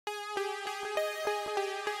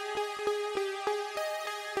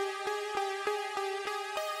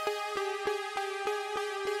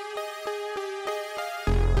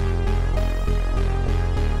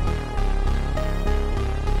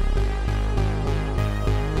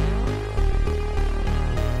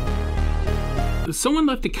Someone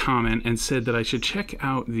left a comment and said that I should check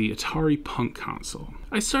out the Atari Punk Console.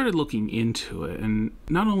 I started looking into it, and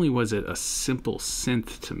not only was it a simple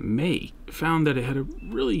synth to make, I found that it had a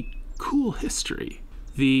really cool history.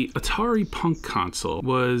 The Atari Punk Console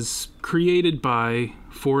was created by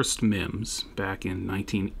Forrest Mims back in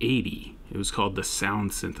 1980. It was called the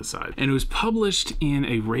Sound Synthesizer, and it was published in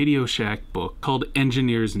a Radio Shack book called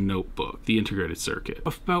Engineer's Notebook, the Integrated Circuit.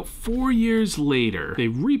 About 4 years later, they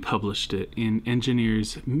republished it in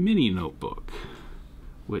Engineer's Mini Notebook,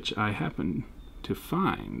 which I happen to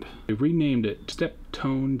find. They renamed it Step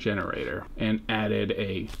Tone Generator and added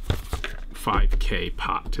a 5K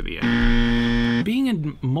pot to the end. Being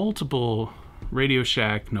in multiple Radio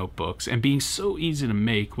Shack notebooks and being so easy to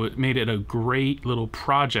make, what made it a great little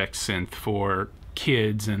project synth for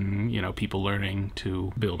kids and, you know, people learning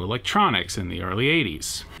to build electronics in the early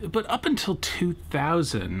 80s. But up until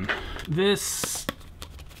 2000, this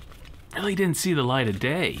really didn't see the light of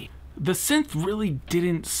day. The synth really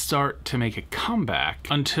didn't start to make a comeback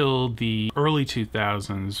until the early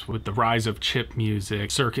 2000s with the rise of chip music,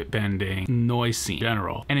 circuit bending, noise scene in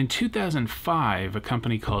general. And in 2005, a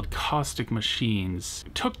company called Caustic Machines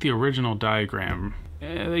took the original diagram,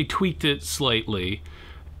 they tweaked it slightly,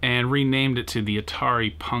 and renamed it to the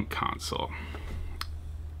Atari Punk Console.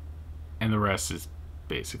 And the rest is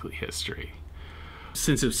basically history.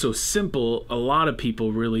 Since it's so simple, a lot of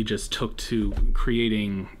people really just took to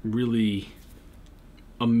creating really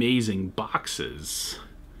amazing boxes.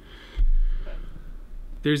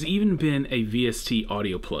 There's even been a VST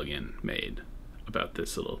audio plugin made about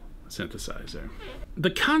this little synthesizer. The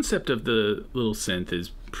concept of the little synth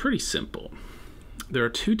is pretty simple. There are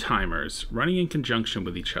two timers running in conjunction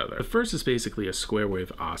with each other. The first is basically a square wave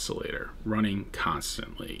oscillator running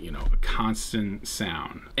constantly, you know, a constant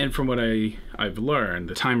sound. And from what I've learned,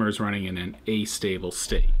 the timer is running in an astable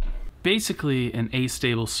state. Basically, an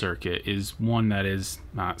astable circuit is one that is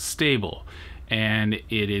not stable, and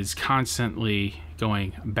it is constantly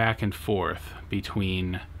going back and forth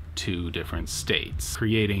between two different states,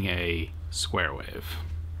 creating a square wave.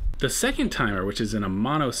 The second timer, which is in a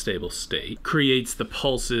monostable state, creates the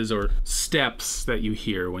pulses or steps that you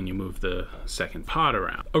hear when you move the second pot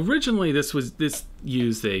around. Originally, this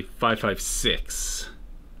used a 556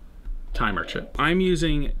 timer chip. I'm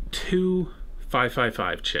using two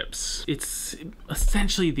 555 chips. It's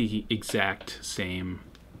essentially the exact same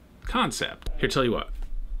concept. Here, tell you what,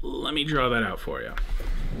 let me draw that out for you.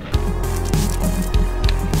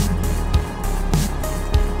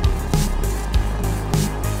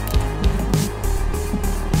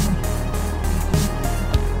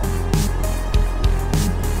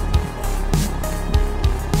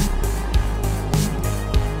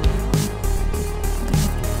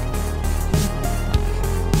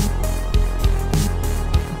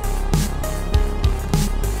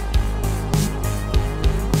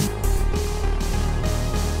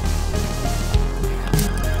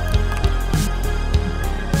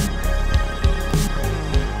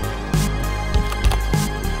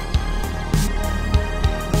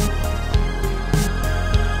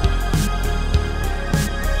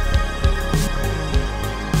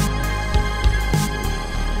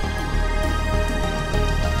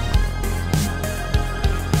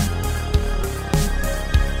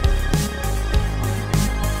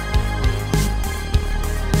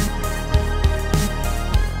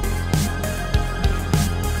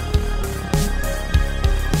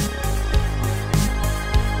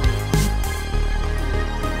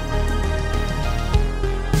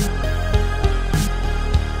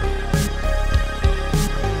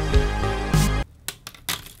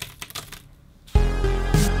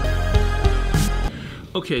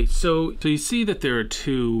 Okay, so you see that there are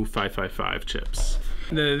two 555 chips.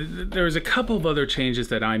 There was a couple of other changes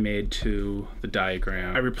that I made to the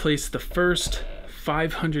diagram. I replaced the first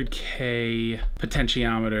 500K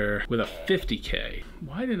potentiometer with a 50K.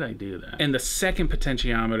 Why did I do that? And the second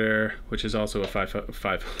potentiometer, which is also a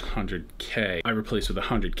 500K, I replaced with a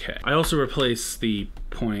 100K. I also replaced the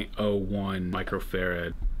 0.01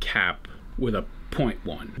 microfarad cap with a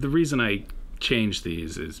 0.1. The reason I changed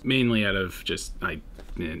these is mainly out of just I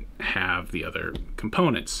didn't have the other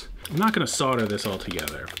components. I'm not going to solder this all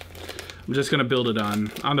together. I'm just going to build it on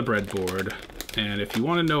the breadboard. And if you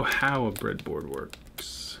want to know how a breadboard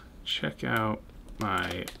works, check out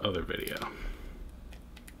my other video.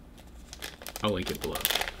 I'll link it below.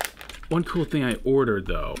 One cool thing I ordered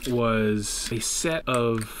though was a set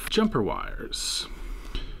of jumper wires.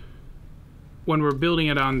 When we're building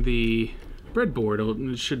it on the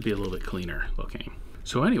breadboard, it should be a little bit cleaner looking.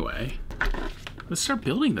 So anyway, let's start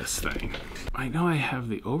building this thing. I know I have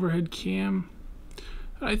the overhead cam.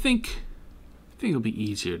 I think think it'll be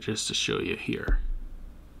easier just to show you here.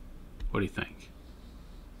 What do you think?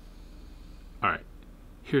 All right,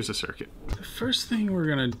 here's the circuit. The first thing we're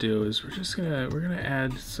gonna do is we're gonna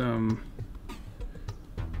add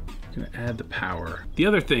the power. The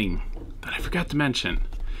other thing that I forgot to mention,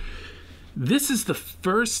 this is the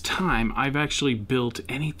first time I've actually built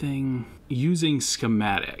anything using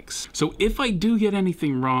schematics. So if I do get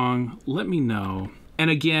anything wrong, let me know. And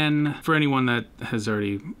again, for anyone that has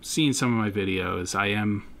already seen some of my videos, I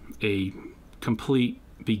am a complete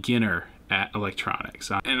beginner at electronics.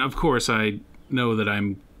 And of course, I know that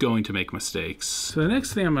I'm going to make mistakes. So the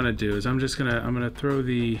next thing I'm gonna do is I'm gonna throw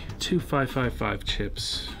the two 555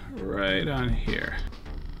 chips right on here.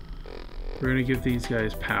 We're gonna give these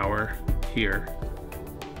guys power here.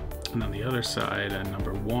 And on the other side, on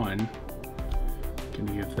number 1,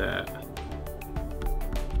 gonna give that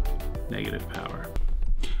negative power.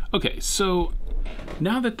 Okay, so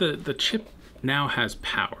now that the chip now has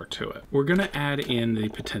power to it, we're gonna add in the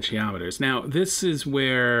potentiometers. Now, this is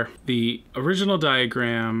where the original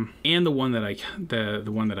diagram and the one that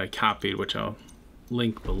I copied, which I'll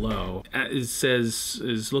link below,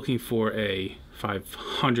 is looking for a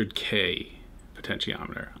 500K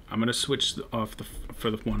potentiometer. I'm gonna switch off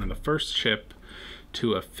for the one on the first chip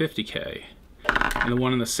to a 50K, and the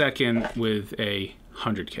one on the second with a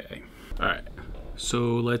 100K. All right.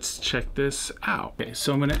 So let's check this out. Okay,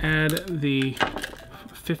 so I'm gonna add the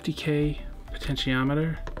 50K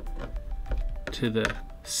potentiometer to the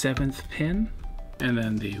 7th pin, and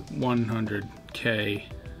then the 100K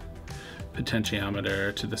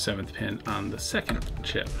potentiometer to the 7th pin on the second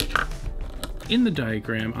chip. In the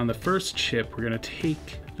diagram, on the first chip, we're gonna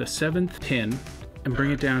take the 7th pin and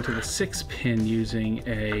bring it down to the 6th pin using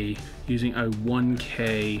a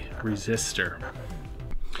 1K resistor.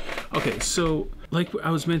 Okay, so like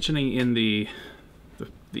I was mentioning in the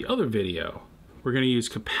other video, we're going to use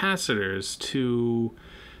capacitors to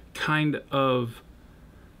kind of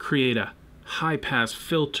create a high-pass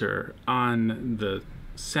filter on the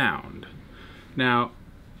sound. Now,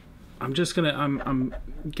 I'm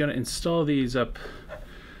gonna install these up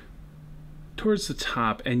towards the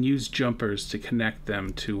top and use jumpers to connect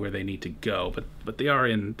them to where they need to go, but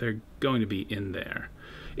they're going to be in there.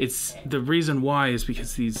 It's the reason why is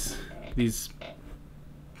because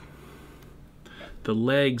the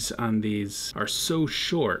legs on these are so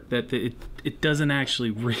short that it doesn't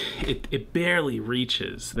actually it barely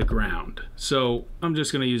reaches the ground. So I'm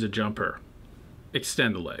just gonna use a jumper,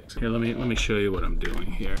 extend the legs. Here, let me show you what I'm doing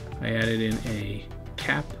here. I added in a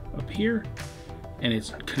cap up here, and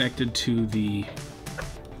it's connected to the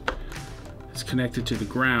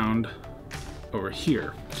ground over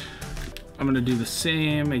here. I'm gonna do the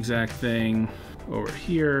same exact thing over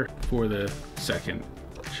here for the second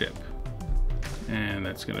chip. And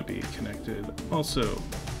that's gonna be connected also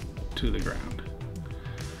to the ground.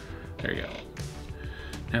 There you go.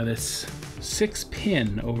 Now this 6th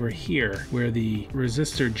pin over here, where the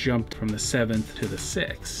resistor jumped from the 7th to the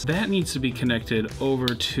 6th, that needs to be connected over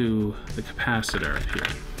to the capacitor up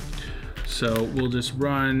here. So we'll just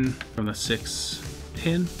run from the 6th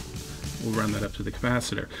pin, we'll run that up to the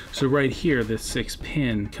capacitor. So right here, this 6th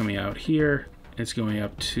pin coming out here, it's going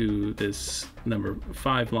up to this number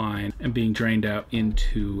 5 line and being drained out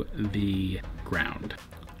into the ground.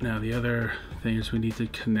 Now the other thing is we need to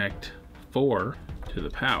connect 4 to the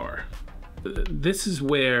power. This is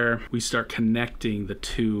where we start connecting the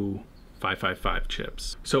two 555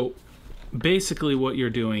 chips. So basically what you're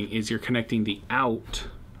doing is you're connecting the out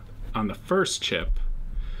on the first chip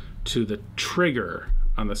to the trigger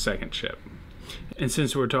on the second chip. And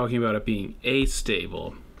since we're talking about it being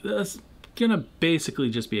astable, that's gonna basically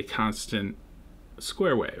just be a constant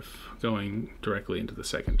square wave going directly into the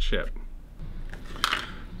second chip.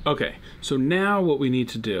 Okay, so now what we need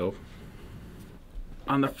to do,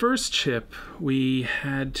 on the first chip, we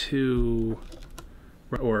had to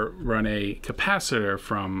run a capacitor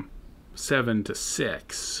from 7 to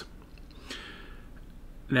 6.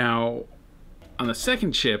 Now, on the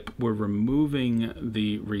second chip, we're removing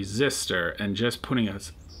the resistor and just putting a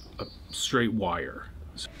straight wire.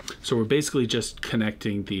 So we're basically just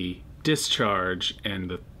connecting the discharge and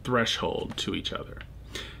the threshold to each other.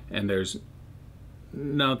 And there's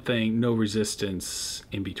no resistance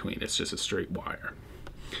in between. It's just a straight wire.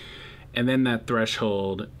 And then that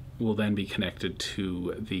threshold will then be connected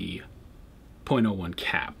to the 0.01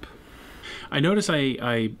 cap. I noticed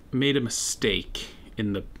I made a mistake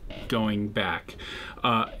in the going back.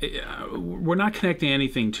 We're not connecting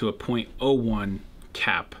anything to a 0.01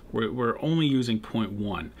 cap. We're only using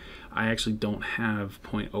 0.1. I actually don't have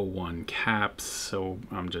 0.01 caps, so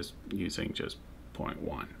I'm just using just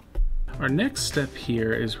 0.1. Our next step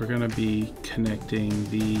here is we're going to be connecting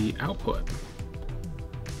the output.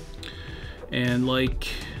 And like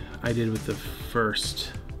I did with the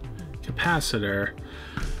first capacitor,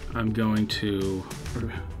 I'm going to,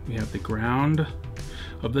 we have the ground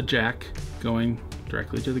of the jack going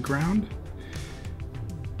directly to the ground.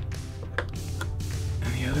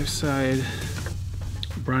 And the other side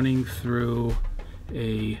running through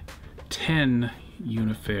a 10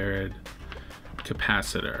 unifarad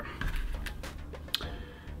capacitor.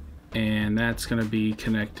 And that's going to be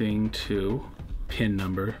connecting to pin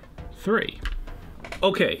number 3.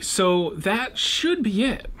 Okay, so that should be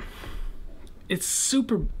it. It's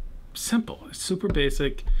super simple. It's super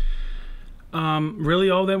basic. Really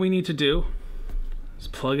all that we need to do is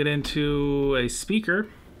plug it into a speaker.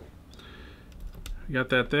 We got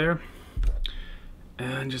that there.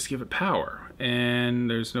 And just give it power. And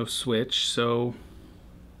there's no switch, so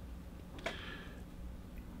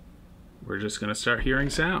we're just going to start hearing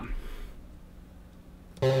sound.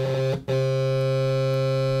 Let's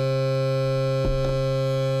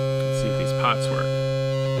see if these pots work.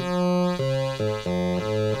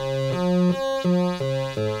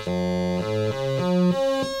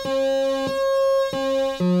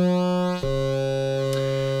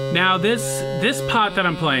 Now this pot that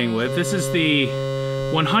I'm playing with, this is the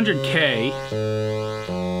 100K,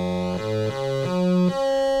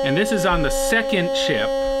 and this is on the second chip.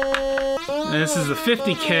 And this is the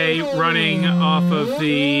 50K running off of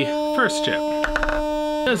the first chip.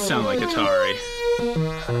 It does sound like Atari.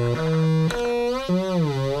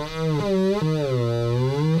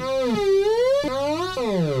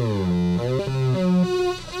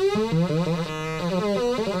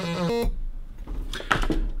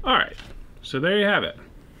 Alright, so there you have it.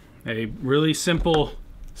 A really simple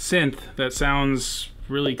synth that sounds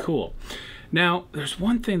really cool. Now, there's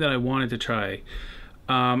one thing that I wanted to try.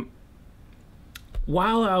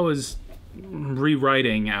 While I was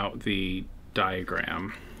rewriting out the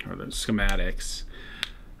diagram or the schematics,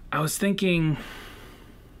 I was thinking,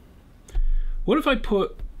 what if I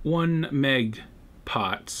put 1 meg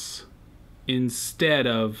pots instead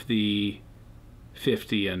of the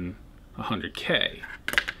 50 and 100K?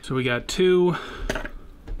 So we got 2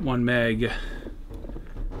 1 meg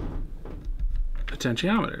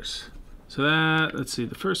potentiometers. So that, let's see,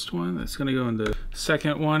 the first one, that's gonna go into,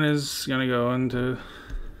 second one is gonna go into,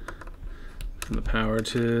 from the power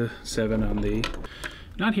to 7 on the,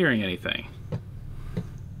 not hearing anything.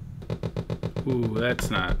 Ooh, that's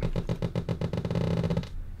not.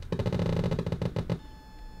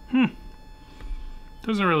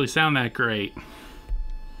 Doesn't really sound that great.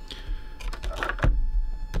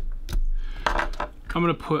 I'm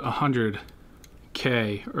gonna put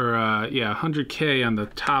 100K, or yeah, 100K on the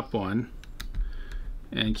top one,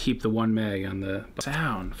 and keep the 1 meg on the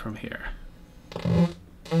sound from here.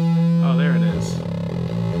 Oh, there it is.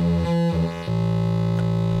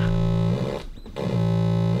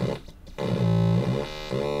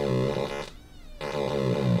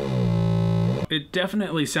 It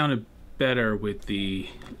definitely sounded better with the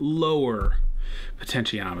lower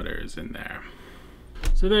potentiometers in there.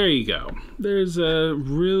 So there you go. There's a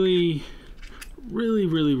really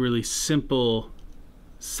simple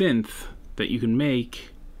synth that you can make,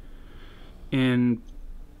 and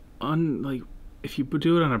like if you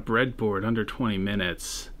do it on a breadboard under 20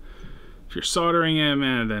 minutes, if you're soldering it,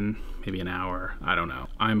 man, then maybe an hour. I don't know.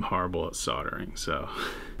 I'm horrible at soldering, so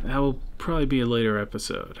that will probably be a later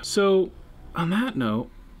episode. So on that note,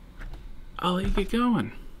 I'll let you get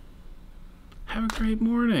going. Have a great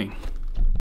morning.